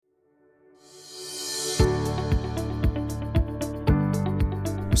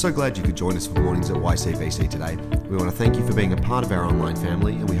so glad you could join us for Mornings at YCBC today. We want to thank you for being a part of our online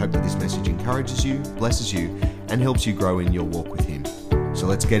family, and we hope that this message encourages you, blesses you, and helps you grow in your walk with Him. So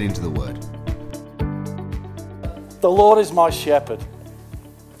let's get into the Word. The Lord is my shepherd.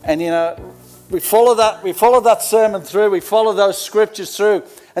 And we follow that sermon through, we follow those scriptures through.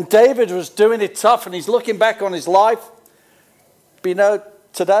 And David was doing it tough, and he's looking back on his life.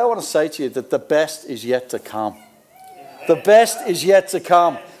 But today I want to say to you that the best is yet to come. The best is yet to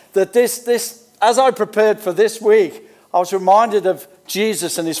come. That this, as I prepared for this week, I was reminded of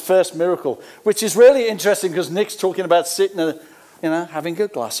Jesus and his first miracle, which is really interesting because Nick's talking about sitting, having a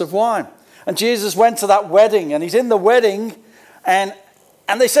glass of wine. And Jesus went to that wedding, and he's in the wedding, and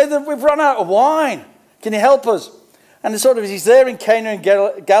they say that we've run out of wine. Can you help us? And he's there in Cana in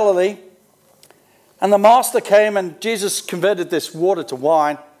Galilee, and the master came, and Jesus converted this water to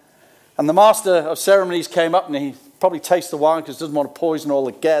wine. And the master of ceremonies came up, and he probably tasted the wine because he doesn't want to poison all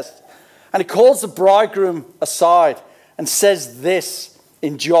the guests. And he calls the bridegroom aside and says this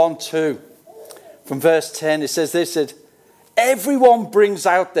in John 2, from verse 10. It says this, everyone brings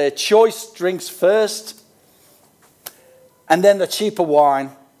out their choice drinks first, and then the cheaper wine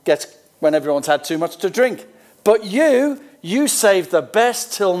gets when everyone's had too much to drink. But you save the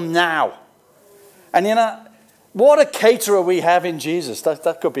best till now. And what a caterer we have in Jesus.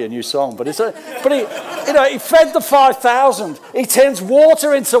 That could be a new song, but he fed the 5,000. He turns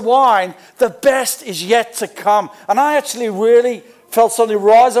water into wine. The best is yet to come. And I actually really felt something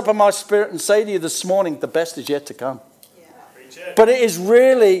rise up in my spirit and say to you this morning, the best is yet to come. Yeah. But it is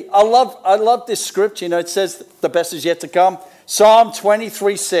really, I love this scripture. It says the best is yet to come. Psalm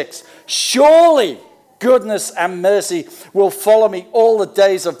 23:6. Surely goodness and mercy will follow me all the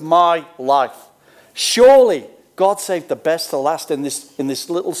days of my life. Surely God saved the best to last in this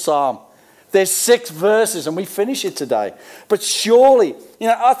little psalm. There's 6 verses and we finish it today. But surely,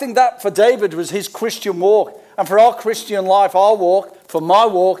 I think that for David was his Christian walk. And for our Christian life, our walk, for my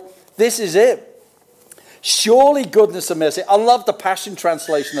walk, this is it. Surely goodness and mercy. I love the Passion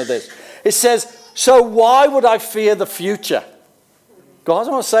translation of this. It says, so why would I fear the future? Guys,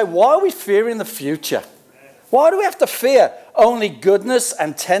 I want to say, why are we fearing the future? Why do we have to fear? Only goodness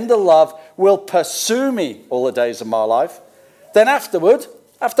and tender love will pursue me all the days of my life. Then after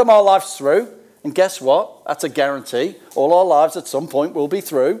my life's through, and guess what? That's a guarantee. All our lives at some point will be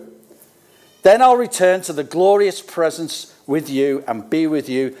through. Then I'll return to the glorious presence with you and be with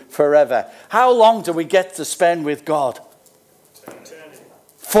you forever. How long do we get to spend with God? Eternity.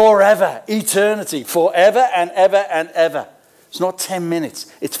 Forever. Eternity. Forever and ever and ever. It's not 10 minutes.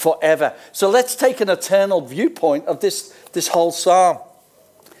 It's forever. So let's take an eternal viewpoint of this whole psalm.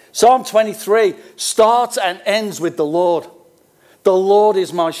 Psalm 23 starts and ends with the Lord. The Lord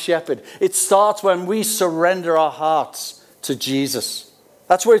is my shepherd. It starts when we surrender our hearts to Jesus.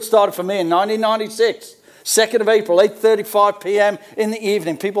 That's where it started for me in 1996. 2nd of April, 8:35 p.m. in the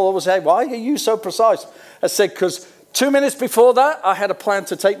evening. People always say, why are you so precise? I said, because 2 minutes before that, I had a plan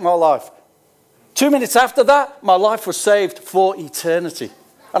to take my life. 2 minutes after that, my life was saved for eternity.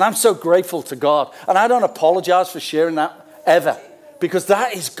 And I'm so grateful to God. And I don't apologize for sharing that ever. Because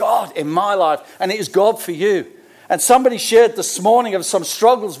that is God in my life. And it is God for you. And somebody shared this morning of some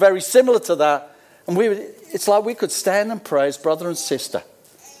struggles very similar to that. And it's like we could stand and pray as brother and sister.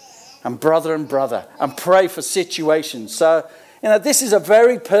 And brother and brother. And pray for situations. So, this is a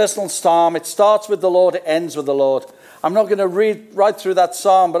very personal psalm. It starts with the Lord. It ends with the Lord. I'm not going to read right through that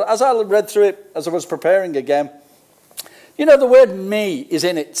psalm, but as I read through it, as I was preparing again, the word me is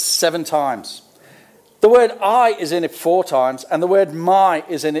in it 7 times. The word I is in it 4 times, and the word my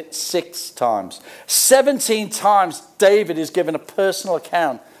is in it 6 times. 17 times David is given a personal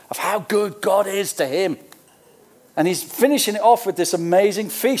account of how good God is to him. And he's finishing it off with this amazing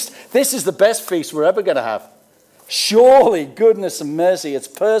feast. This is the best feast we're ever going to have. Surely goodness and mercy. It's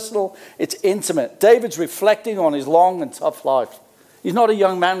personal. It's intimate. David's reflecting on his long and tough life. He's not a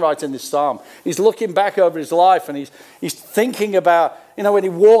young man writing this psalm. He's looking back over his life and he's thinking about, when he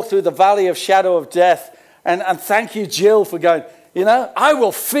walked through the valley of shadow of death. And thank you, Jill, for going, I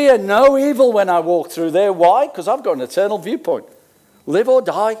will fear no evil when I walk through there. Why? Because I've got an eternal viewpoint. Live or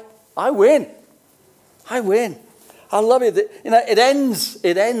die, I win. I win. I love it.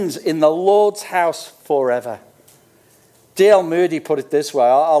 It ends in the Lord's house forever. D.L. Moody put it this way.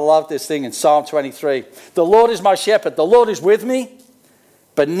 I love this thing in Psalm 23. The Lord is my shepherd. The Lord is with me.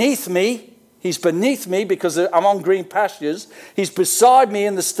 Beneath me. He's beneath me because I'm on green pastures. He's beside me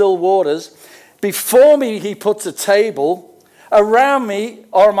in the still waters. Before me he puts a table. Around me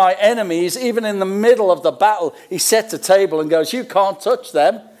are my enemies. Even in the middle of the battle, he sets a table and goes, you can't touch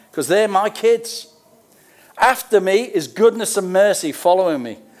them because they're my kids. After me is goodness and mercy following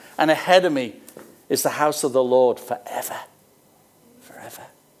me. and ahead of me is the house of the Lord forever. Forever.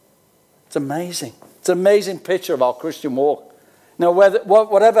 It's amazing. It's an amazing picture of our Christian walk. Now,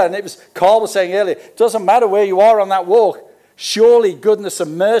 whatever, and Carl was saying earlier, it doesn't matter where you are on that walk, surely goodness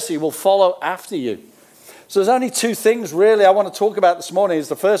and mercy will follow after you. So there's only two things really I want to talk about this morning.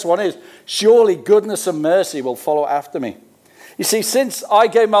 The first one is, surely goodness and mercy will follow after me. You see, since I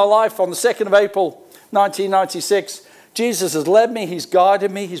gave my life on the 2nd of April, 1996, Jesus has led me, he's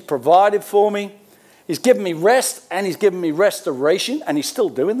guided me, he's provided for me, he's given me rest, and he's given me restoration, and he's still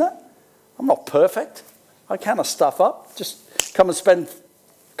doing that. I'm not perfect. I cannot stuff up. Just come and spend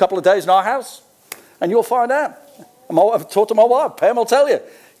a couple of days in our house, and you'll find out. I've talked to my wife, Pam will tell you,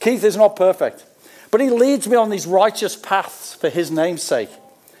 Keith is not perfect. But he leads me on these righteous paths for his name's sake.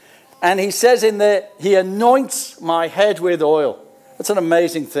 And he says in there, he anoints my head with oil. That's an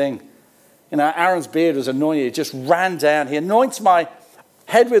amazing thing. You know, Aaron's beard was anointed. It just ran down. He anoints my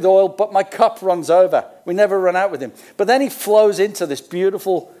head with oil, but my cup runs over. We never run out with him. But then he flows into this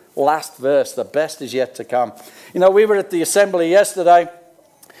beautiful last verse. The best is yet to come. You know, we were at the assembly yesterday.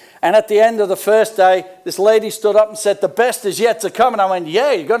 And at the end of the first day, this lady stood up and said, the best is yet to come. And I went,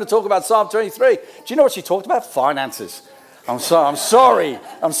 yeah, you're going to talk about Psalm 23. Do you know what she talked about? Finances. I'm sorry.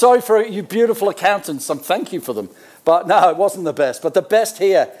 I'm sorry for you beautiful accountants. Thank you for them. But no, it wasn't the best. But the best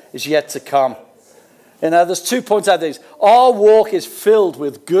here is yet to come. You know, there's 2 points out of these. Our walk is filled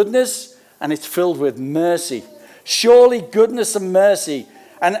with goodness and it's filled with mercy. Surely goodness and mercy.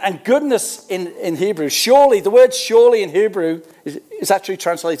 And goodness in Hebrew, surely, the word surely in Hebrew is actually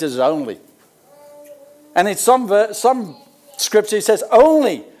translated as only. And in some scripture it says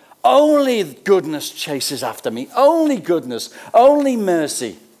only goodness chases after me. Only goodness, only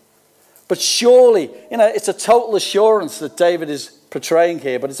mercy. But surely, you know, it's a total assurance that David is portraying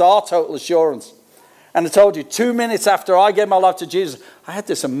here, but it's our total assurance. And I told you, 2 minutes after I gave my life to Jesus, I had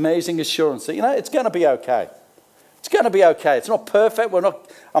this amazing assurance that, you know, it's going to be okay. It's going to be okay. It's not perfect.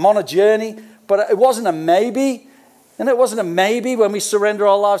 I'm on a journey, but it wasn't a maybe. And it wasn't a maybe when we surrender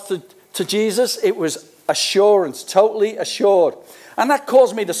our lives to Jesus. It was assurance, totally assured. And that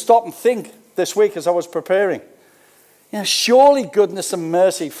caused me to stop and think this week as I was preparing. You know, surely goodness and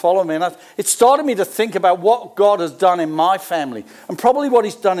mercy follow me. And it started me to think about what God has done in my family and probably what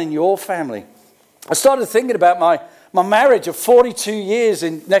he's done in your family. I started thinking about my marriage of 42 years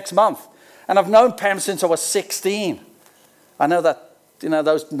in next month. And I've known Pam since I was 16. I know that, you know,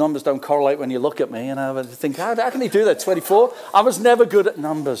 those numbers don't correlate when you look at me. And I would think, how can he do that? 24? I was never good at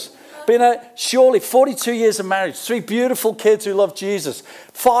numbers. But, you know, surely 42 years of marriage, 3 beautiful kids who love Jesus,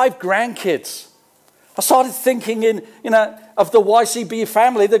 5 grandkids. I started thinking of the YCB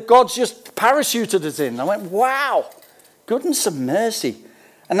family that God's just parachuted us in. I went, wow, goodness and mercy.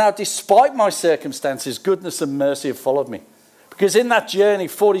 And now, despite my circumstances, goodness and mercy have followed me. Because in that journey,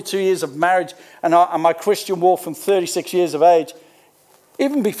 42 years of marriage and my Christian walk from 36 years of age,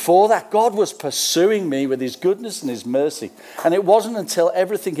 even before that, God was pursuing me with his goodness and his mercy. And it wasn't until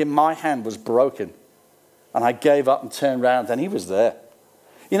everything in my hand was broken and I gave up and turned around and he was there.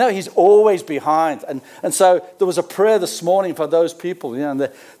 You know, he's always behind. And so there was a prayer this morning for those people, you know,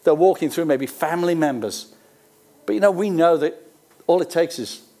 and they're walking through maybe family members. But, you know, we know that all it takes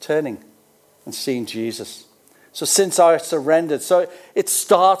is turning and seeing Jesus. So since I surrendered, so it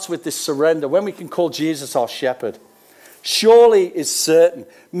starts with this surrender, when we can call Jesus our shepherd. Surely is certain.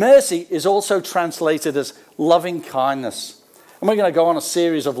 Mercy is also translated as loving kindness. And we're going to go on a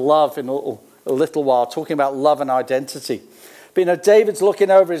series of love in a little while, talking about love and identity. But, you know, David's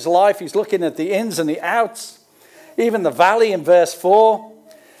looking over his life. He's looking at the ins and the outs. Even the valley in verse 4,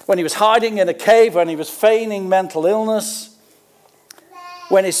 when he was hiding in a cave, when he was feigning mental illness,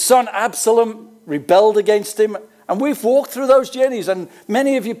 when his son Absalom rebelled against him. And we've walked through those journeys, and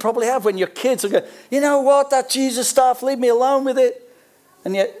many of you probably have, when your kids are going, you know what, that Jesus stuff, leave me alone with it.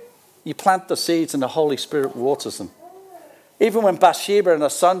 And yet you plant the seeds and the Holy Spirit waters them. Even when Bathsheba and her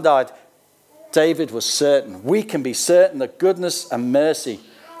son died, David was certain. We can be certain that goodness and mercy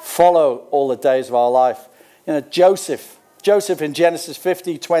follow all the days of our life. You know, Joseph in Genesis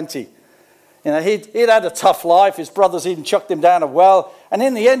 50:20. You know, he'd had a tough life. His brothers even chucked him down a well. And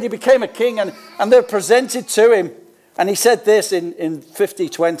in the end, he became a king, and they're presented to him. And he said this in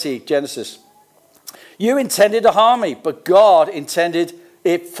 50:20, Genesis. You intended to harm me, but God intended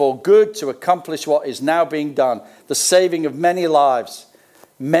it for good to accomplish what is now being done. The saving of many lives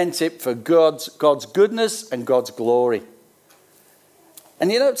meant it for God's goodness and God's glory.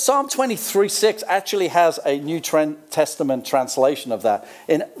 And you know, Psalm 23:6 actually has a New Testament translation of that.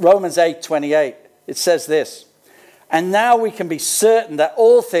 In Romans 8:28, it says this. And now we can be certain that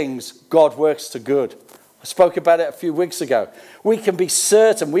all things God works to good. I spoke about it a few weeks ago. We can be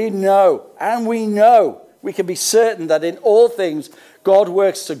certain, we know, we can be certain that in all things God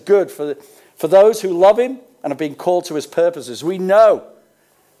works for good for those who love him and have been called to his purposes. We know.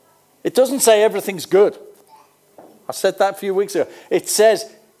 It doesn't say everything's good. I said that a few weeks ago. It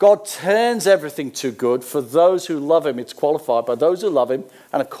says God turns everything to good for those who love him. It's qualified by those who love him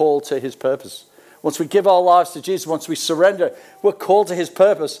and are called to his purpose. Once we give our lives to Jesus, once we surrender, we're called to his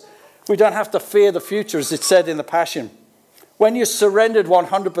purpose. We don't have to fear the future, as it said in the Passion. When you're surrendered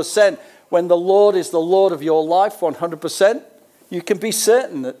 100%, when the Lord is the Lord of your life 100%, you can be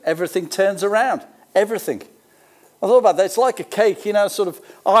certain that everything turns around. Everything. I thought about that. It's like a cake, you know, sort of.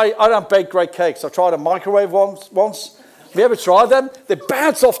 I don't bake great cakes. I tried a microwave once. Have you ever tried them? They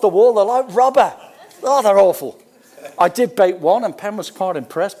bounce off the wall. They're like rubber. Oh, they're awful. I did bake one, and Pam was quite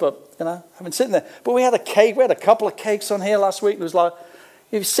impressed, but, you know, I've been sitting there. But we had a cake. We had a couple of cakes on here last week. It was like,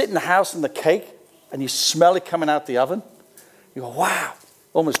 you sit in the house and the cake, and you smell it coming out the oven. You go, wow.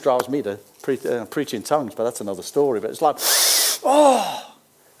 Almost drives me to preach in tongues, but that's another story. But it's like, oh,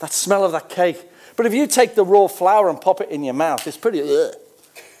 that smell of that cake. But if you take the raw flour and pop it in your mouth, it's pretty, you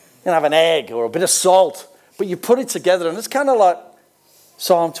can have an egg or a bit of salt. But you put it together, and it's kind of like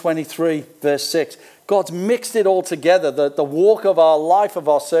Psalm 23, verse 6. God's mixed it all together, the walk of our life, of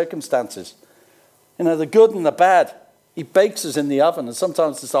our circumstances. You know, the good and the bad. He bakes us in the oven, and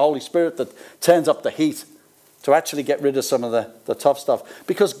sometimes it's the Holy Spirit that turns up the heat to actually get rid of some of the tough stuff.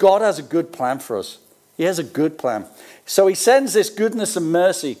 Because God has a good plan for us. He has a good plan. So he sends this goodness and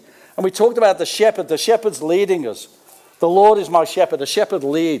mercy. And we talked about the shepherd. The shepherd's leading us. The Lord is my shepherd. The shepherd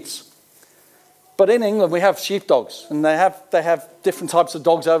leads. But in England, we have sheepdogs. And they have different types of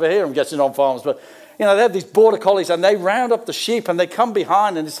dogs over here, I'm guessing, on farms. But, you know, they have these border collies, and they round up the sheep, and they come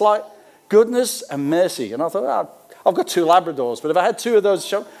behind, and it's like goodness and mercy. And I thought, oh, I've got 2 Labradors, but if I had 2 of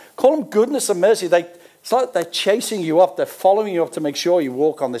those, call them goodness and mercy. It's like they're chasing you up. They're following you up to make sure you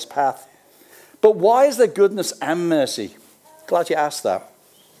walk on this path. But why is there goodness and mercy? Glad you asked that.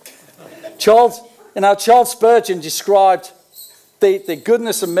 Charles Spurgeon described the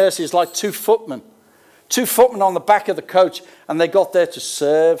goodness and mercy as like 2 footmen. 2 footmen on the back of the coach, and they got there to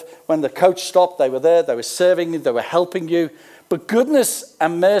serve. When the coach stopped, they were there. They were serving you. They were helping you. But goodness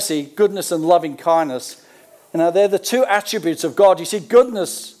and mercy, goodness and loving kindness, you know, they're the 2 attributes of God. You see,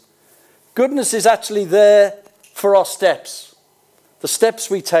 goodness is actually there for our steps, the steps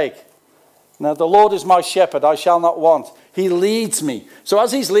we take. Now, the Lord is my shepherd, I shall not want. He leads me. So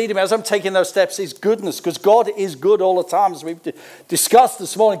as he's leading me, as I'm taking those steps, he's goodness, because God is good all the time. As we've discussed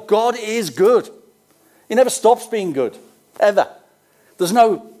this morning, God is good. He never stops being good, ever. There's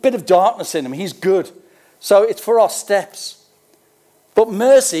no bit of darkness in him. He's good. So it's for our steps. But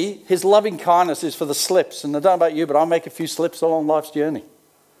mercy, his loving kindness, is for the slips. And I don't know about you, but I make a few slips along life's journey.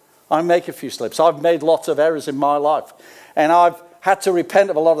 I make a few slips. I've made lots of errors in my life. And I've had to repent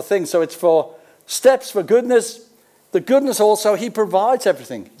of a lot of things. So it's for steps, for goodness. The goodness also, he provides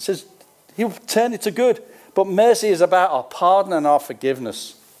everything. He says he'll turn it to good. But mercy is about our pardon and our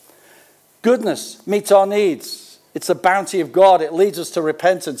forgiveness. Goodness meets our needs. It's the bounty of God. It leads us to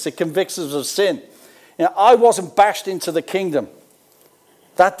repentance. It convicts us of sin. You know, I wasn't bashed into the kingdom.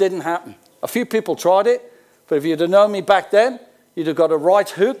 That didn't happen. A few people tried it. But if you'd have known me back then, you'd have got a right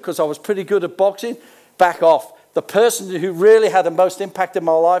hook, because I was pretty good at boxing. Back off. The person who really had the most impact in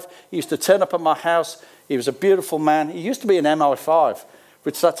my life, he used to turn up at my house. He was a beautiful man. He used to be an MI5,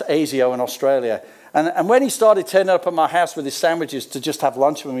 which that's ASIO in Australia. And when he started turning up at my house with his sandwiches to just have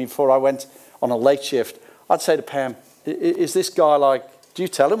lunch with me before I went on a late shift, I'd say to Pam, is this guy like, do you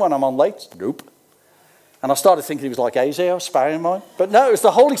tell him when I'm on late? Nope. And I started thinking he was like ASIO, sparring mine. But no, it was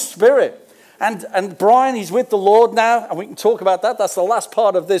the Holy Spirit. And Brian, he's with the Lord now, and we can talk about that. That's the last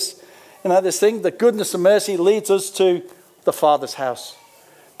part of this, this thing. The goodness and mercy leads us to the Father's house.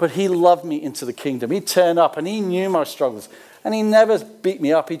 But he loved me into the kingdom. He'd turn up, and he knew my struggles. And he never beat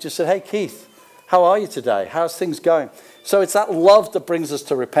me up. He just said, hey, Keith, how are you today? How's things going? So it's that love that brings us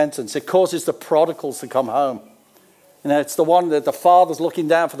to repentance. It causes the prodigals to come home. It's the one that the Father's looking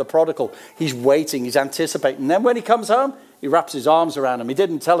down for the prodigal. He's waiting. He's anticipating. And then when he comes home, he wraps his arms around him. He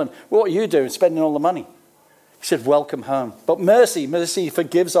didn't tell him, what are you doing, spending all the money? He said, welcome home. But mercy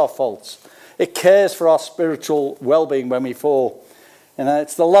forgives our faults. It cares for our spiritual well-being when we fall.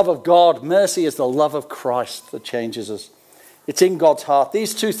 It's the love of God. Mercy is the love of Christ that changes us. It's in God's heart.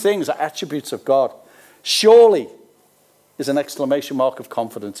 These 2 things are attributes of God. Surely is an exclamation mark of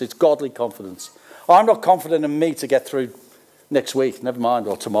confidence. It's godly confidence. I'm not confident in me to get through next week, never mind,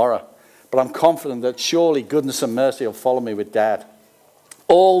 or tomorrow. But I'm confident that surely goodness and mercy will follow me with Dad.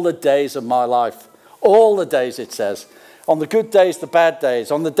 All the days of my life. All the days, it says. On the good days, the bad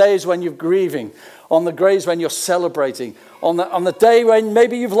days, on the days when you're grieving, on the days when you're celebrating, on the day when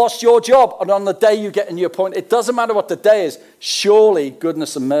maybe you've lost your job, and on the day you get a new appointment. It doesn't matter what the day is. Surely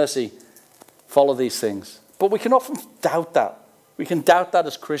goodness and mercy follow these things. But we can often doubt that. We can doubt that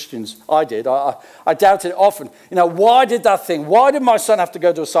as Christians. I did. I doubted it often. Why did that thing? Why did my son have to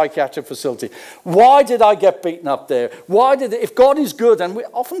go to a psychiatric facility? Why did I get beaten up there? If God is good, and we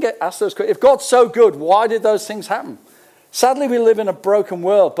often get asked those questions, if God's so good, why did those things happen? Sadly, we live in a broken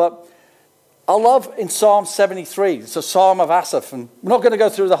world, but I love in Psalm 73, it's a psalm of Asaph, and I'm not going to go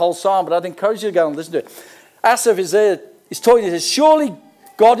through the whole psalm, but I'd encourage you to go and listen to it. Asaph is there, he's talking, he says, surely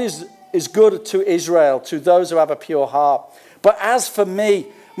God is good to Israel, to those who have a pure heart. But as for me,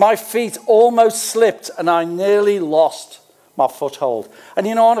 my feet almost slipped and I nearly lost my foothold. And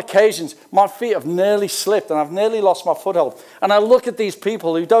on occasions, my feet have nearly slipped and I've nearly lost my foothold. And I look at these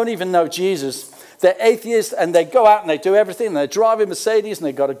people who don't even know Jesus. They're atheists and they go out and they do everything. And they're driving Mercedes and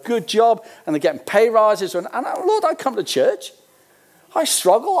they've got a good job and they're getting pay rises. And Lord, I come to church. I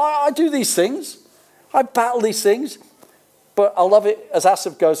struggle. I do these things. I battle these things. But I love it as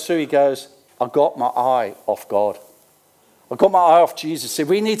Asaph goes through, he goes, I got my eye off God. I got my eye off Jesus. See,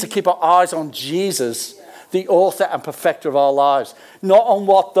 we need to keep our eyes on Jesus, the author and perfecter of our lives, not on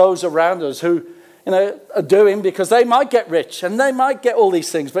what those around us who are doing, because they might get rich and they might get all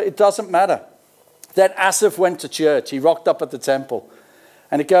these things, but it doesn't matter. Then Asaph went to church. He rocked up at the temple.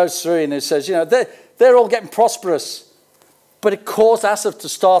 And it goes through and it says, they're all getting prosperous. But it caused Asaph to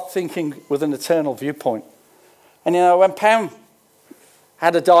start thinking with an eternal viewpoint. And when Pam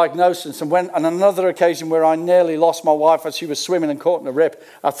had a diagnosis, and when on another occasion where I nearly lost my wife as she was swimming and caught in a rip,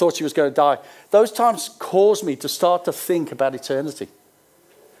 I thought she was going to die. Those times caused me to start to think about eternity.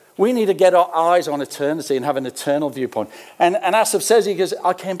 We need to get our eyes on eternity and have an eternal viewpoint. And Asaph says, he goes,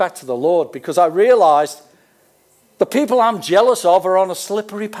 I came back to the Lord because I realized the people I'm jealous of are on a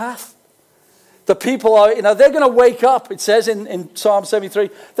slippery path. The people are, they're going to wake up, it says in Psalm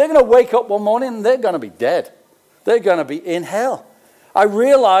 73, they're going to wake up one morning and they're going to be dead. They're going to be in hell. I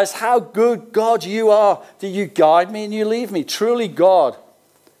realize how good, God, you are, that you guide me and you leave me. Truly, God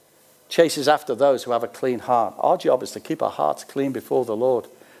chases after those who have a clean heart. Our job is to keep our hearts clean before the Lord,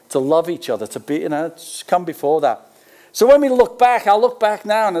 to love each other, to be, to come before that. So when we look back, I look back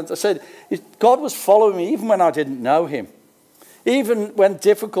now, and as I said, God was following me even when I didn't know him. Even when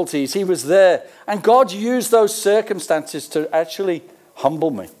difficulties, he was there. And God used those circumstances to actually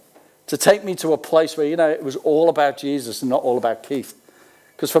humble me, to take me to a place where, it was all about Jesus and not all about Keith.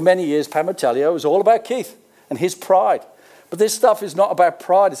 Because for many years, Pam would tell you, it was all about Keith and his pride. But this stuff is not about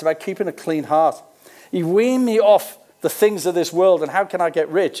pride. It's about keeping a clean heart. He weaned me off the things of this world and how can I get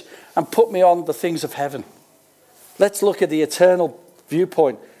rich, and put me on the things of heaven. Let's look at the eternal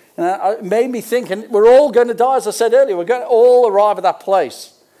viewpoint. And it made me think, and we're all going to die, as I said earlier. We're going to all arrive at that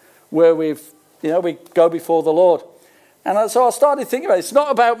place where we go before the Lord. And so I started thinking about it. It's not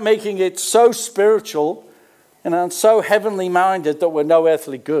about making it so spiritual and so heavenly minded that we're no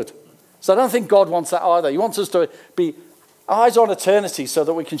earthly good. So I don't think God wants that either. He wants us to be eyes on eternity so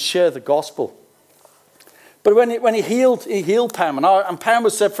that we can share the gospel. But when he healed Pam, and Pam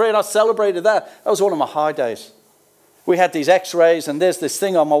was set free, and I celebrated that. That was one of my high days. We had these x-rays, and there's this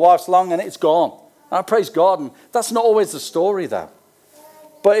thing on my wife's lung, and it's gone. And I praise God, and that's not always the story, though.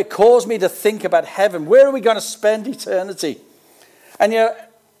 But it caused me to think about heaven. Where are we going to spend eternity? And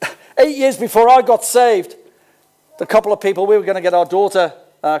 8 years before I got saved, a couple of people, we were going to get our daughter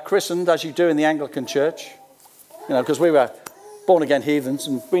christened, as you do in the Anglican church, because we were born-again heathens,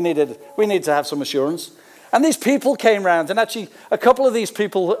 and we needed to have some assurance. And these people came round, and actually a couple of these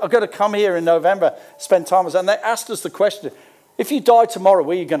people are going to come here in November, spend time with us, and they asked us the question, if you died tomorrow,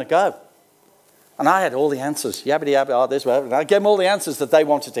 where are you going to go? And I had all the answers. Yabba-dabba, this, whatever. And I gave them all the answers that they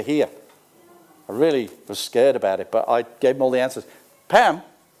wanted to hear. I really was scared about it, but I gave them all the answers. Pam,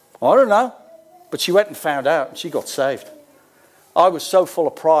 I don't know. But she went and found out, and she got saved. I was so full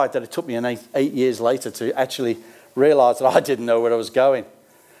of pride that it took me 8 years later to actually realize that I didn't know where I was going.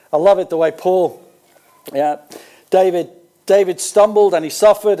 I love it the way David stumbled and he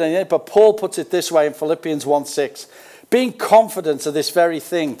suffered, but Paul puts it this way in Philippians 1:6. Being confident of this very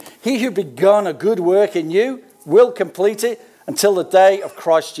thing, he who begun a good work in you will complete it until the day of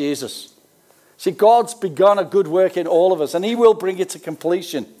Christ Jesus. See, God's begun a good work in all of us, and he will bring it to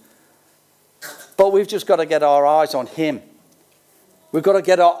completion. But we've just got to get our eyes on him. We've got to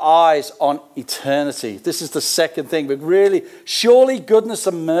get our eyes on eternity. This is the second thing. But really, surely goodness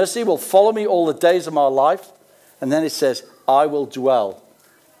and mercy will follow me all the days of my life. And then it says, I will dwell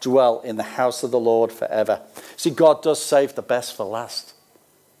in the house of the Lord forever. See, God does save the best for last.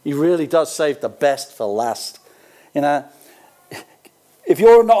 He really does save the best for last. You know, if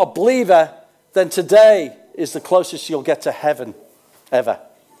you're not a believer, then today is the closest you'll get to heaven ever.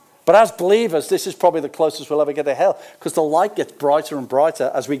 But as believers, this is probably the closest we'll ever get to hell, because the light gets brighter and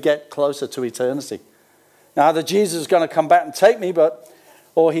brighter as we get closer to eternity. Now, either Jesus is going to come back and take me,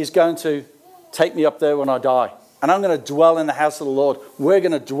 or he's going to take me up there when I die. And I'm going to dwell in the house of the Lord. We're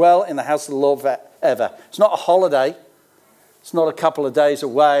going to dwell in the house of the Lord forever. It's not a holiday. It's not a couple of days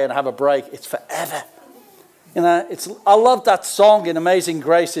away and have a break. It's forever. You know, I love that song in Amazing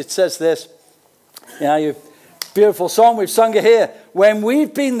Grace. It says this. You know, beautiful song. We've sung it here. When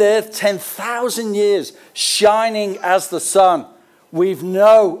we've been there 10,000 years, shining as the sun, we've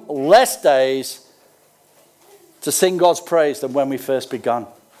no less days to sing God's praise than when we first begun.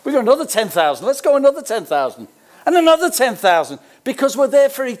 We've got another 10,000. Let's go another 10,000. And another 10,000. Because we're there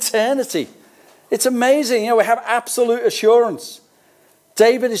for eternity. It's amazing. You know, we have absolute assurance.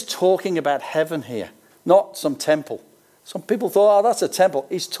 David is talking about heaven here, not some temple. Some people thought, oh, that's a temple.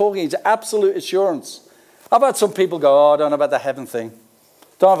 He's absolute assurance. I've had some people go, oh, I don't know about the heaven thing.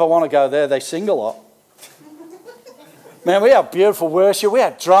 Don't know if I want to go there. They sing a lot. Man, we have beautiful worship. We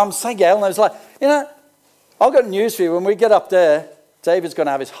have drums. Thank you, Ellen. It's like, you know, I've got news for you. When we get up there, David's going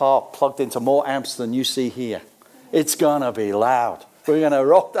to have his harp plugged into more amps than you see here. It's going to be loud. We're going to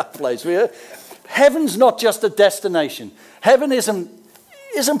rock that place. Heaven's not just a destination. Heaven isn't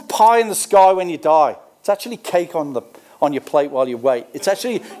pie in the sky when you die. It's actually cake on your plate while you wait. It's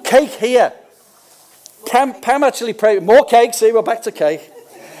actually cake here. Pam actually prayed. More cake. See, we're back to cake.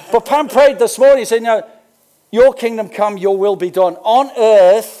 But Pam prayed this morning. He said, you know, your kingdom come, your will be done on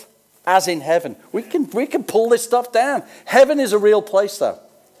earth as in heaven. We can pull this stuff down. Heaven is a real place, though.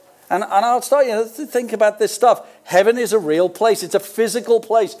 And I'll start you to think about this stuff. Heaven is a real place. It's a physical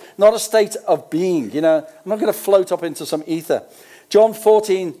place, not a state of being. You know, I'm not going to float up into some ether. John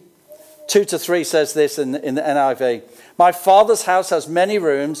 14, 2-3 says this in the NIV. My Father's house has many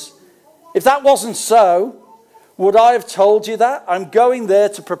rooms. If that wasn't so, would I have told you that? I'm going there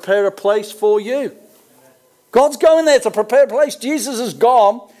to prepare a place for you. God's going there to prepare a place. Jesus has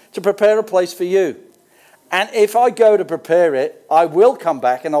gone to prepare a place for you. And if I go to prepare it, I will come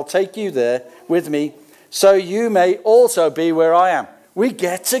back and I'll take you there with me so you may also be where I am. We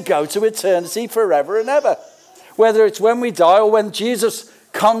get to go to eternity forever and ever. Whether it's when we die or when Jesus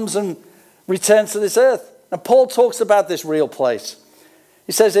comes and returns to this earth. And Paul talks about this real place.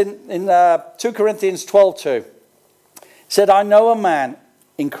 He says in 2 Corinthians 12:2, he said, I know a man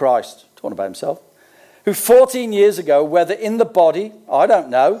in Christ, talking about himself, who 14 years ago, whether in the body, I don't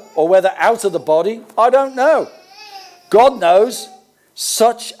know, or whether out of the body, I don't know. God knows,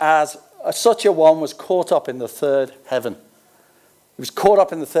 such a one was caught up in the third heaven. He was caught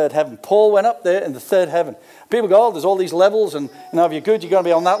up in the third heaven. Paul went up there in the third heaven. People go, oh, there's all these levels, and you know, if you're good, you're going to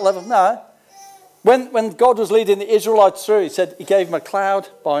be on that level. No. When God was leading the Israelites through, he said he gave them a cloud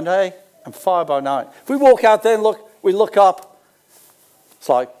by day and fire by night. If we walk out there and we look up, it's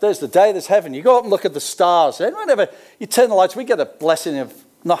like, there's the day, there's heaven. You go up and look at the stars. And whenever you turn the lights, we get a blessing of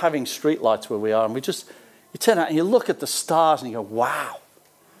not having street lights where we are. And you turn out and you look at the stars and you go, wow.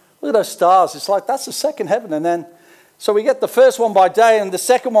 Look at those stars. It's like, that's the second heaven. And then, so we get the first one by day and the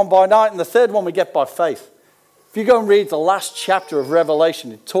second one by night and the third one we get by faith. If you go and read the last chapter of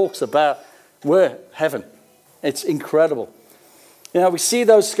Revelation, it talks about heaven. It's incredible. You know, we see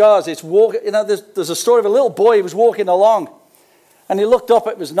those stars. It's walking. You know, there's a story of a little boy. He was walking along. And he looked up,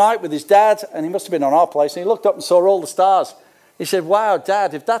 it was night with his dad, and he must have been on our place, and he looked up and saw all the stars. He said, wow,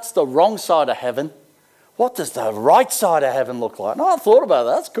 Dad, if that's the wrong side of heaven, what does the right side of heaven look like? And I thought about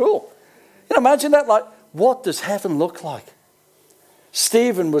that. That's cool. You know, imagine that, like, what does heaven look like?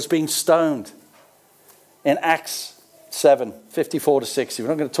 Stephen was being stoned in Acts 7, 54-60. We're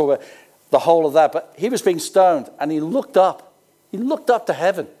not going to talk about the whole of that, but he was being stoned, and he looked up. He looked up to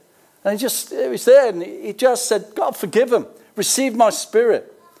heaven. And he was there, and he just said, God, forgive him. Receive my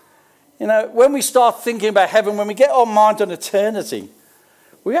spirit. You know, when we start thinking about heaven, when we get our mind on eternity,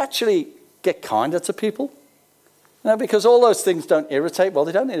 we actually get kinder to people. You know, because all those things don't irritate. Well,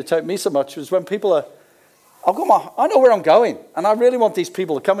 they don't irritate me so much as when people are, I know where I'm going, and I really want these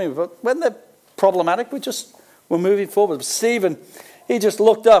people to come in. But when they're problematic, we're moving forward. But Stephen, he just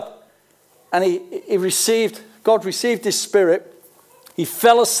looked up, and God received his spirit. He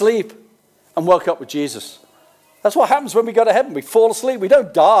fell asleep and woke up with Jesus. That's what happens when we go to heaven. We fall asleep. We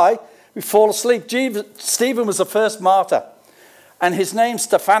don't die. We fall asleep. Stephen was the first martyr. And his name,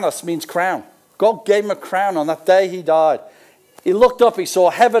 Stephanos, means crown. God gave him a crown on that day he died. He looked up. He saw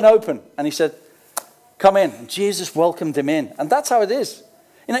heaven open. And he said, come in. And Jesus welcomed him in. And that's how it is.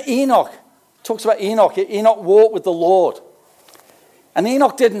 You know, Enoch talks about Enoch. Enoch walked with the Lord. And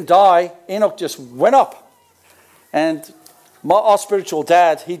Enoch didn't die. Enoch just went up. And our spiritual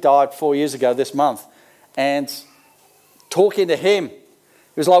dad, he died 4 years ago this month. And talking to him,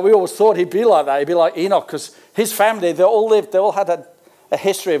 it was like we always thought he'd be like that. He'd be like Enoch, because his family, they all had a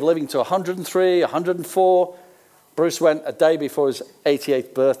history of living to 103, 104. Bruce went a day before his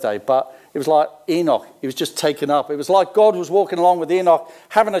 88th birthday, but it was like Enoch. He was just taken up. It was like God was walking along with Enoch,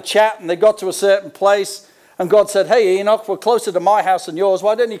 having a chat, and they got to a certain place, and God said, hey, Enoch, we're closer to my house than yours.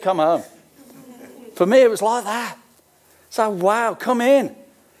 Why don't you come home? For me, it was like that. So, wow, come in.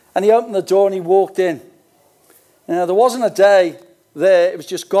 And he opened the door and he walked in. Now, there wasn't a day there. It was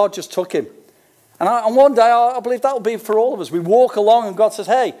just God just took him. And one day, I believe that will be for all of us. We walk along and God says,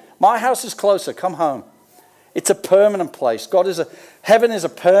 hey, my house is closer. Come home. It's a permanent place. Heaven is a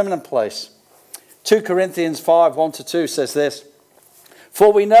permanent place. 2 Corinthians 5, 1-2 says this.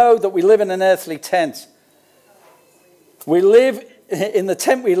 For we know that we live in an earthly tent. In the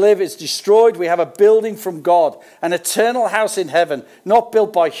tent we live is destroyed. We have a building from God, an eternal house in heaven, not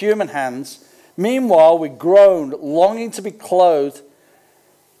built by human hands. Meanwhile, we groan, longing to be clothed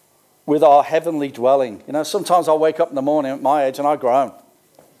with our heavenly dwelling. You know, sometimes I wake up in the morning at my age and I groan.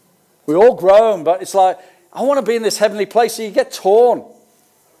 We all groan, but it's like, I want to be in this heavenly place. So you get torn.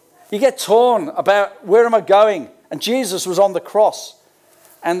 You get torn about where am I going? And Jesus was on the cross.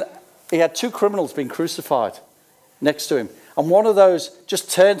 And he had 2 criminals being crucified next to him. And one of those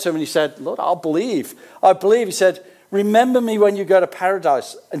just turned to him and he said, Lord, I believe. He said, remember me when you go to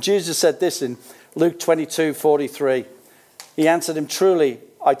paradise. And Jesus said this in Luke 22:43. He answered him, truly,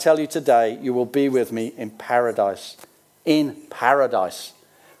 I tell you today, you will be with me in paradise. In paradise.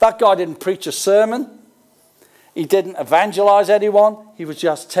 That guy didn't preach a sermon. He didn't evangelize anyone. He was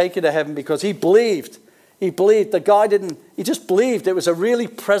just taken to heaven because he believed. He believed. The guy didn't, he just believed. It was a really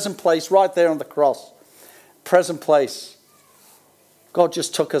present place right there on the cross. Present place. God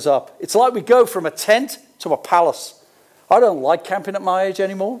just took us up. It's like we go from a tent to a palace. I don't like camping at my age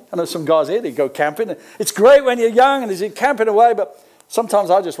anymore. I know some guys here, they go camping. It's great when you're young and you're camping away, but sometimes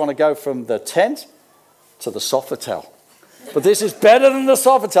I just want to go from the tent to the Sofitel. But this is better than the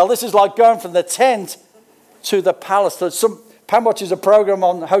Sofitel. This is like going from the tent to the palace. Pam watches a program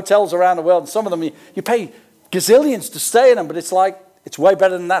on hotels around the world, and some of them you pay gazillions to stay in them, but it's like, it's way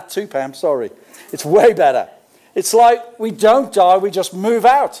better than that too, Pam, sorry. It's way better. It's like we don't die, we just move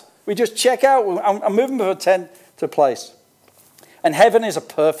out. We just check out. I'm moving from a tent to a place. And heaven is a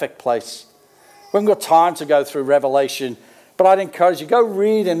perfect place. We haven't got time to go through Revelation, but I'd encourage you, go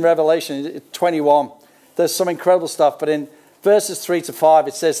read in Revelation 21. There's some incredible stuff, but in verses 3-5,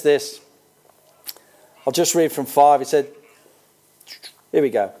 it says this. I'll just read from 5. It said, here we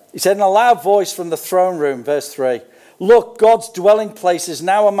go. He said in a loud voice from the throne room, verse 3, look, God's dwelling place is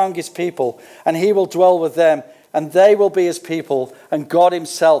now among his people, and he will dwell with them, and they will be his people, and God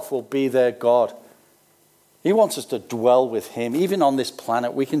himself will be their God. He wants us to dwell with him. Even on this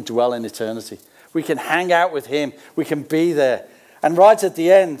planet, we can dwell in eternity. We can hang out with him. We can be there. And right at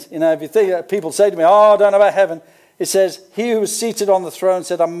the end, you know, if you think, people say to me, oh, I don't know about heaven. It says, he who was seated on the throne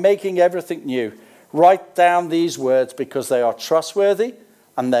said, I'm making everything new. Write down these words because they are trustworthy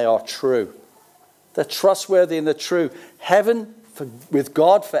and they are true. They're trustworthy and they're true. Heaven with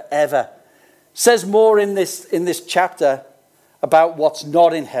God forever. Says more in this chapter about what's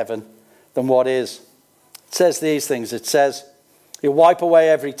not in heaven than what is. It says these things. It says, he'll wipe away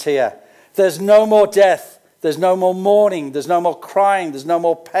every tear. There's no more death. There's no more mourning. There's no more crying. There's no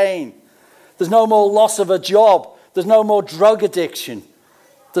more pain. There's no more loss of a job. There's no more drug addiction.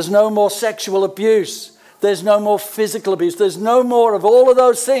 There's no more sexual abuse. There's no more physical abuse. There's no more of all of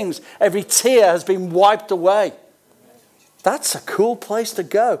those things. Every tear has been wiped away. That's a cool place to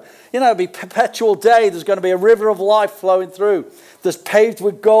go. You know, it'll be perpetual day. There's going to be a river of life flowing through. There's paved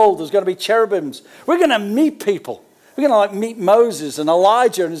with gold. There's going to be cherubims. We're going to meet people. We're going to meet Moses and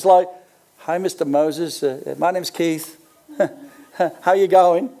Elijah. And it's like, hi, Mr. Moses. My name's Keith. How you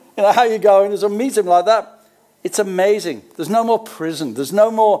going? You know, how you going? There's a meeting like that. It's amazing. There's no more prison. There's no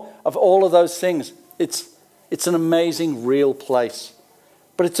more of all of those things. It's an amazing, real place.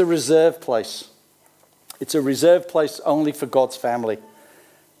 But it's a reserved place. It's a reserved place only for God's family.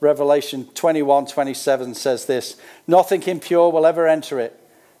 Revelation 21:27 says this, nothing impure will ever enter it,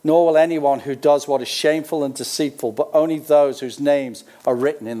 nor will anyone who does what is shameful and deceitful, but only those whose names are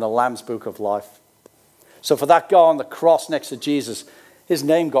written in the Lamb's book of life. So for that guy on the cross next to Jesus, his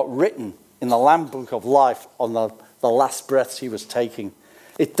name got written in the Lamb's book of life on the last breaths he was taking.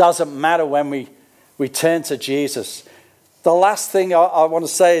 It doesn't matter when we turn to Jesus. The last thing I want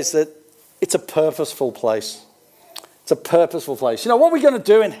to say is that it's a purposeful place. It's a purposeful place. You know, what are we going to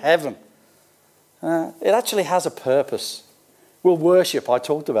do in heaven? It actually has a purpose. We'll worship. I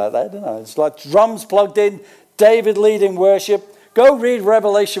talked about that, didn't I? It's like drums plugged in, David leading worship. Go read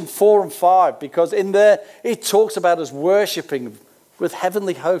Revelation 4 and 5, because in there it talks about us worshiping with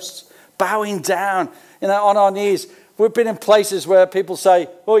heavenly hosts, bowing down, on our knees. We've been in places where people say,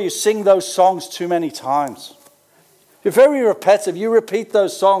 oh, you sing those songs too many times. You're very repetitive. You repeat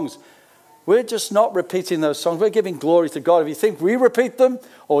those songs. We're just not repeating those songs. We're giving glory to God. If you think we repeat them,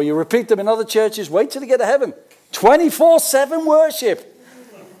 or you repeat them in other churches, wait till you get to heaven. 24/7 worship.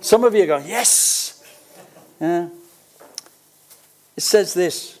 Some of you are going, yes. Yeah. It says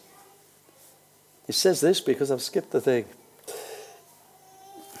this. It says this because I've skipped the thing.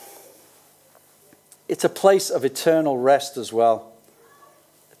 It's a place of eternal rest as well.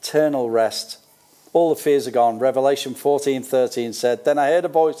 Eternal rest. All the fears are gone. Revelation 14:13 said, then I heard a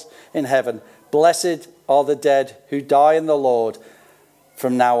voice in heaven, blessed are the dead who die in the Lord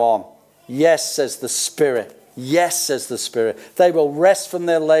from now on. Yes, says the Spirit. Yes, says the Spirit. They will rest from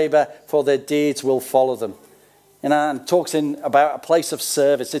their labor, for their deeds will follow them. And talks about a place of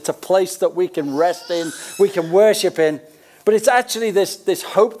service. It's a place that we can rest in, we can worship in. But it's actually this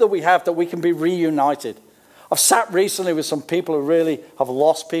hope that we have that we can be reunited. I've sat recently with some people who really have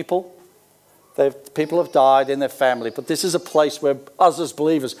lost people. People have died in their family. But this is a place where us as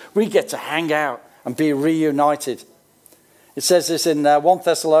believers, we get to hang out and be reunited. It says this in 1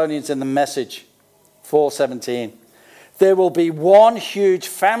 Thessalonians in the Message 4:17. There will be one huge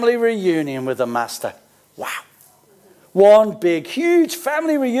family reunion with the Master. Wow. One big, huge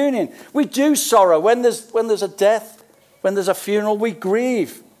family reunion. We do sorrow. When there's a death, when there's a funeral, we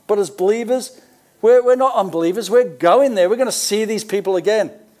grieve. But as believers, we're not unbelievers. We're going there. We're going to see these people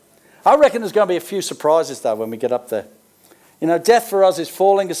again. I reckon there's going to be a few surprises, though, when we get up there. Death for us is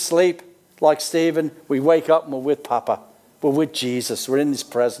falling asleep like Stephen. We wake up and we're with Papa. We're with Jesus. We're in his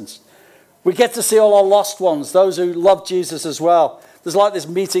presence. We get to see all our lost ones, those who love Jesus as well. There's like this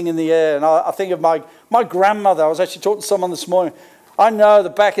meeting in the air. And I think of my grandmother. I was actually talking to someone this morning. I know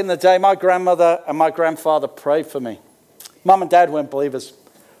that back in the day, my grandmother and my grandfather prayed for me. Mum and Dad weren't believers.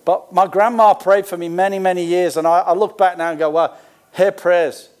 But my grandma prayed for me many, many years. And I look back now and go, wow, her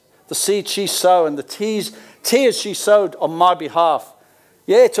prayers, the seed she sowed and the tears she sowed on my behalf.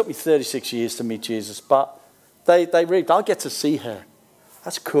 Yeah, it took me 36 years to meet Jesus, but they reaped. I'll get to see her.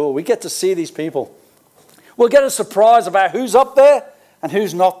 That's cool. We get to see these people. We'll get a surprise about who's up there and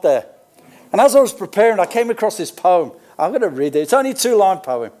who's not there. And as I was preparing, I came across this poem. I'm going to read it. It's only a 2-line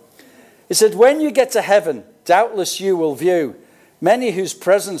poem. It said, when you get to heaven, doubtless you will view many whose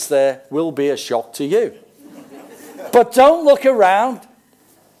presence there will be a shock to you. But don't look around,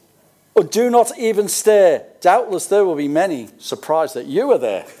 or do not even stare. Doubtless there will be many surprised that you are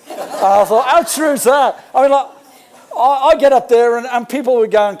there. And I thought, how true is that? I mean, I get up there and people were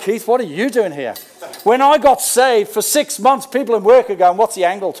going, Keith, what are you doing here? When I got saved, for 6 months, people in work are going, what's the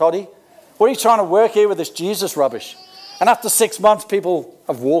angle, Toddy? What are you trying to work here with this Jesus rubbish? And after 6 months, people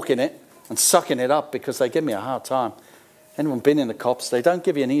are walking it and sucking it up because they give me a hard time. Anyone been in the cops? They don't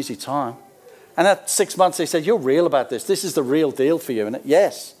give you an easy time. And at 6 months, they said, you're real about this. This is the real deal for you. And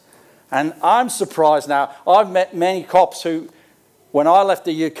yes. And I'm surprised now. I've met many cops who, when I left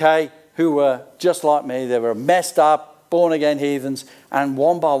the UK, who were just like me. They were messed up, born-again heathens. And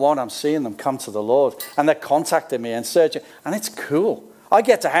one by one, I'm seeing them come to the Lord. And they're contacting me and searching. And it's cool. I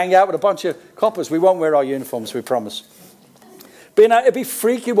get to hang out with a bunch of coppers. We won't wear our uniforms, we promise. But it'd be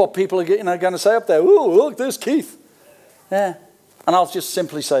freaky what people are going to say up there. Ooh, look, there's Keith. Yeah. And I'll just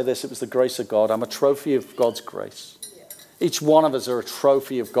simply say this. It was the grace of God. I'm a trophy of God's grace. Each one of us are a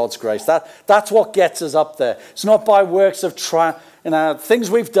trophy of God's grace. That's what gets us up there. It's not by works of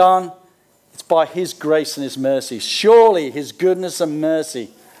things we've done. It's by his grace and his mercy. Surely his goodness and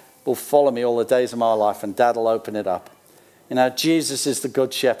mercy will follow me all the days of my life, and Dad will open it up. Jesus is the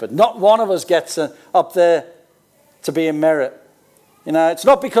good shepherd. Not one of us gets up there to be in merit. It's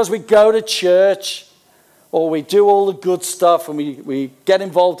not because we go to church or we do all the good stuff and we get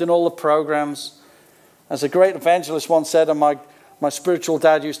involved in all the programs. As a great evangelist once said, and my spiritual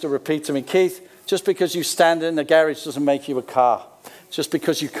dad used to repeat to me, Keith, just because you stand in the garage doesn't make you a car. Just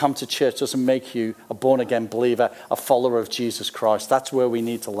because you come to church doesn't make you a born-again believer, a follower of Jesus Christ. That's where we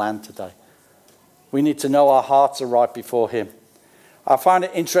need to land today. We need to know our hearts are right before him. I find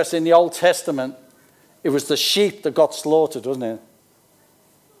it interesting, in the Old Testament, it was the sheep that got slaughtered, wasn't it?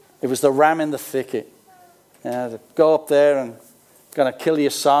 It was the ram in the thicket. Go up there and going to kill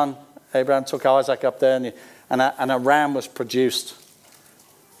your son. Abraham took Isaac up there and a ram was produced.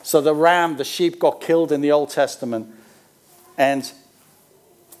 So the sheep got killed in the Old Testament. And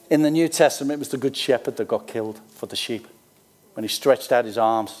in the New Testament, it was the good shepherd that got killed for the sheep. When he stretched out his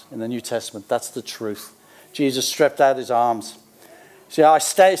arms in the New Testament, that's the truth. Jesus stretched out his arms. See,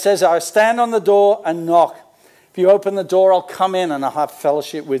 it says, I stand on the door and knock. If you open the door, I'll come in and I'll have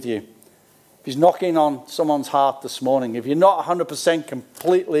fellowship with you. If he's knocking on someone's heart this morning, if you're not 100%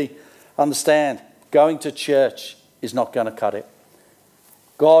 completely understand, going to church is not going to cut it.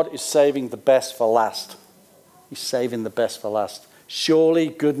 God is saving the best for last. He's saving the best for last. Surely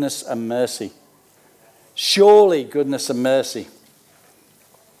goodness and mercy. Surely goodness and mercy.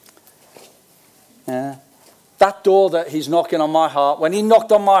 Yeah. That door that he's knocking on my heart, when he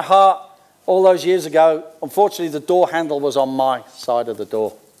knocked on my heart all those years ago, unfortunately the door handle was on my side of the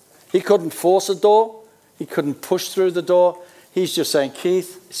door. He couldn't force a door. He couldn't push through the door. He's just saying,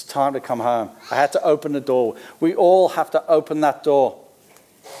 Keith, it's time to come home. I had to open the door. We all have to open that door.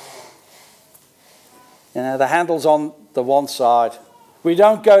 You know, the handle's on the one side. We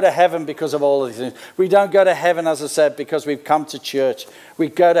don't go to heaven because of all of these things. We don't go to heaven, as I said, because we've come to church. We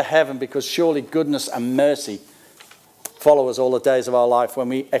go to heaven because surely goodness and mercy follow us all the days of our life when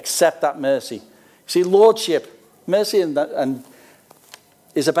we accept that mercy. See, lordship, mercy and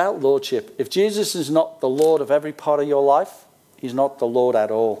is about lordship. If Jesus is not the Lord of every part of your life, he's not the Lord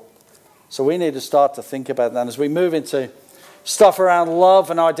at all. So we need to start to think about that. As we move into stuff around love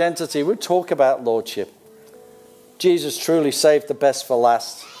and identity, we talk about lordship. Jesus truly saved the best for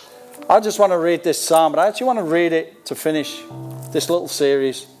last. I just want to read this psalm, but I actually want to read it to finish this little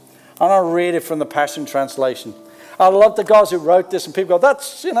series. I want to read it from the Passion Translation. I love the guys who wrote this, and people go,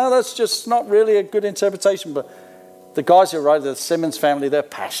 that's just not really a good interpretation. But the guys who wrote it, the Simmons family, they're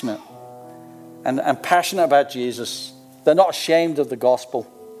passionate and passionate about Jesus. They're not ashamed of the gospel.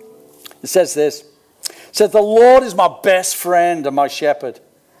 It says this. It says, the Lord is my best friend and my shepherd.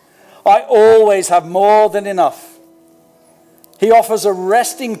 I always have more than enough. He offers a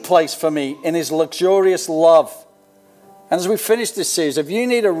resting place for me in his luxurious love. And as we finish this series, if you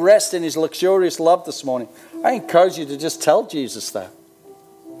need a rest in his luxurious love this morning, I encourage you to just tell Jesus that.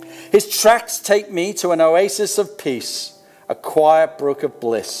 His tracks take me to an oasis of peace, a quiet brook of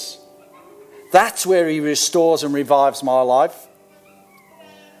bliss. That's where he restores and revives my life.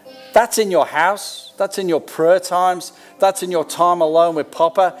 That's in your house. That's in your prayer times. That's in your time alone with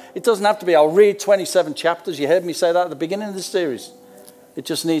Papa. It doesn't have to be, I'll read 27 chapters. You heard me say that at the beginning of the series. It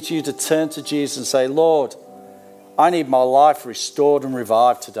just needs you to turn to Jesus and say, Lord, I need my life restored and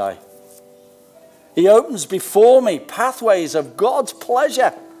revived today. He opens before me pathways of God's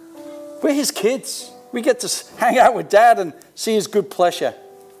pleasure. We're his kids. We get to hang out with Dad and see his good pleasure.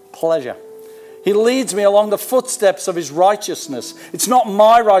 He leads me along the footsteps of his righteousness. It's not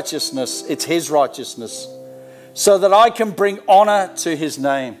my righteousness, it's his righteousness. So that I can bring honor to his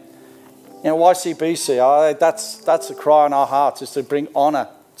name. You know, YCBC, that's a cry in our hearts, is to bring honor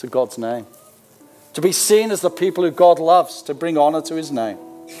to God's name. To be seen as the people who God loves, to bring honor to his name.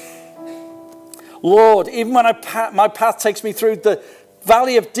 Lord, even when my path takes me through the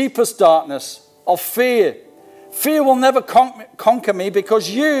valley of deepest darkness, of fear will never conquer me because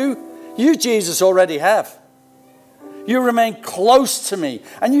you, Jesus, already have. You remain close to me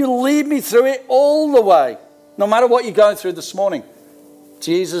and you lead me through it all the way. No matter what you're going through this morning,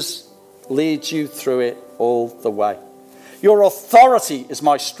 Jesus leads you through it all the way. Your authority is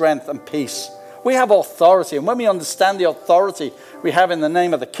my strength and peace. We have authority, and when we understand the authority we have in the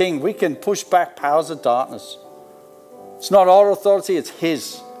name of the King, we can push back powers of darkness. It's not our authority, it's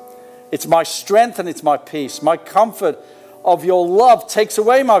his. It's my strength and it's my peace. My comfort of your love takes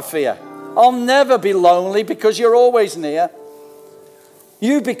away my fear. I'll never be lonely because you're always near.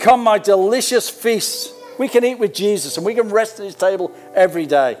 You become my delicious feast. We can eat with Jesus and we can rest at his table every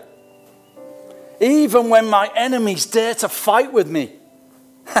day. Even when my enemies dare to fight with me.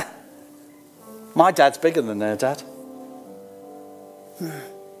 My dad's bigger than their dad.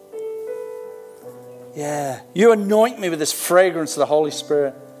 Yeah. You anoint me with this fragrance of the Holy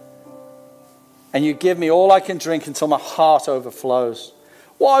Spirit. And you give me all I can drink until my heart overflows.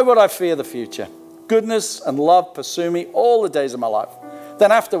 Why would I fear the future? Goodness and love pursue me all the days of my life.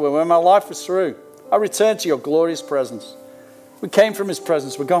 Then afterward, when my life is through, I return to your glorious presence. We came from his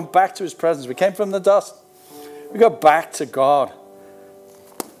presence. We're going back to his presence. We came from the dust. We go back to God.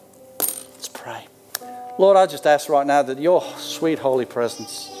 Let's pray. Lord, I just ask right now that your sweet holy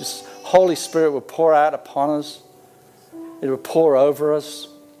presence, just Holy Spirit, will pour out upon us. It will pour over us.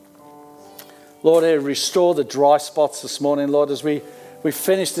 Lord, it will restore the dry spots this morning, Lord, as we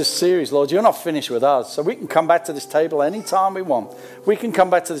finish this series. Lord, you're not finished with us, so we can come back to this table anytime we want. We can come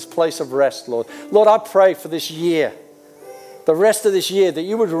back to this place of rest, Lord. Lord, I pray for this year, the rest of this year, that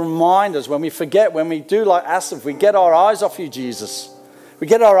you would remind us when we forget, when we do like Asaph, we get our eyes off you, Jesus. We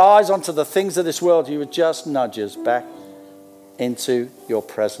get our eyes onto the things of this world. You would just nudge us back into your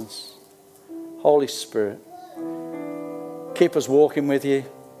presence. Holy Spirit, keep us walking with you.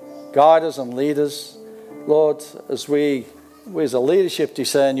 Guide us and lead us. Lord, as we as a leadership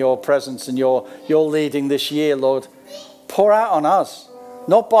discern your presence and your leading this year, Lord, pour out on us,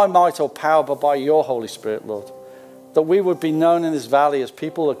 not by might or power, but by your Holy Spirit, Lord. That we would be known in this valley as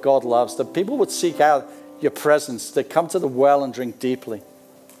people that God loves, that people would seek out your presence, they come to the well and drink deeply.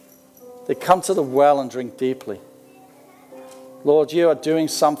 They come to the well and drink deeply. Lord, you are doing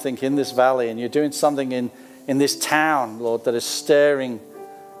something in this valley, and you're doing something in this town, Lord, that is stirring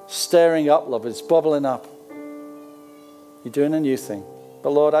up, Lord. It's bubbling up. You're doing a new thing. But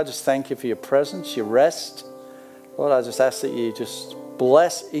Lord, I just thank you for your presence, your rest. Lord, I just ask that you just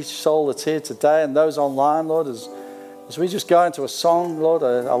bless each soul that's here today and those online, Lord, as we just go into a song, Lord,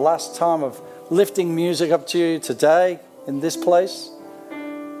 a last time of lifting music up to you today in this place.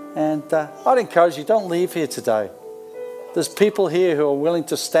 And I'd encourage you, don't leave here today. There's people here who are willing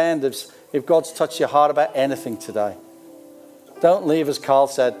to stand if God's touched your heart about anything today. Don't leave, as Carl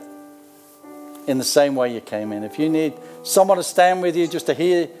said, in the same way you came in. If you need someone to stand with you just to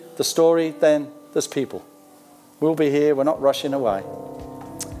hear the story, then there's people. We'll be here. We're not rushing away.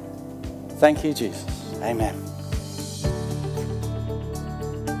 Thank you, Jesus. Amen.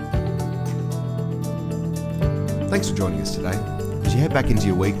 Thanks for joining us today. As you head back into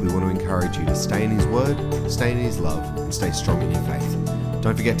your week, we want to encourage you to stay in His Word, stay in His love, and stay strong in your faith.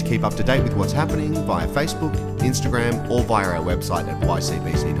 Don't forget to keep up to date with what's happening via Facebook, Instagram, or via our website at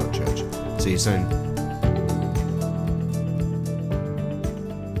ycbc.church. See you soon.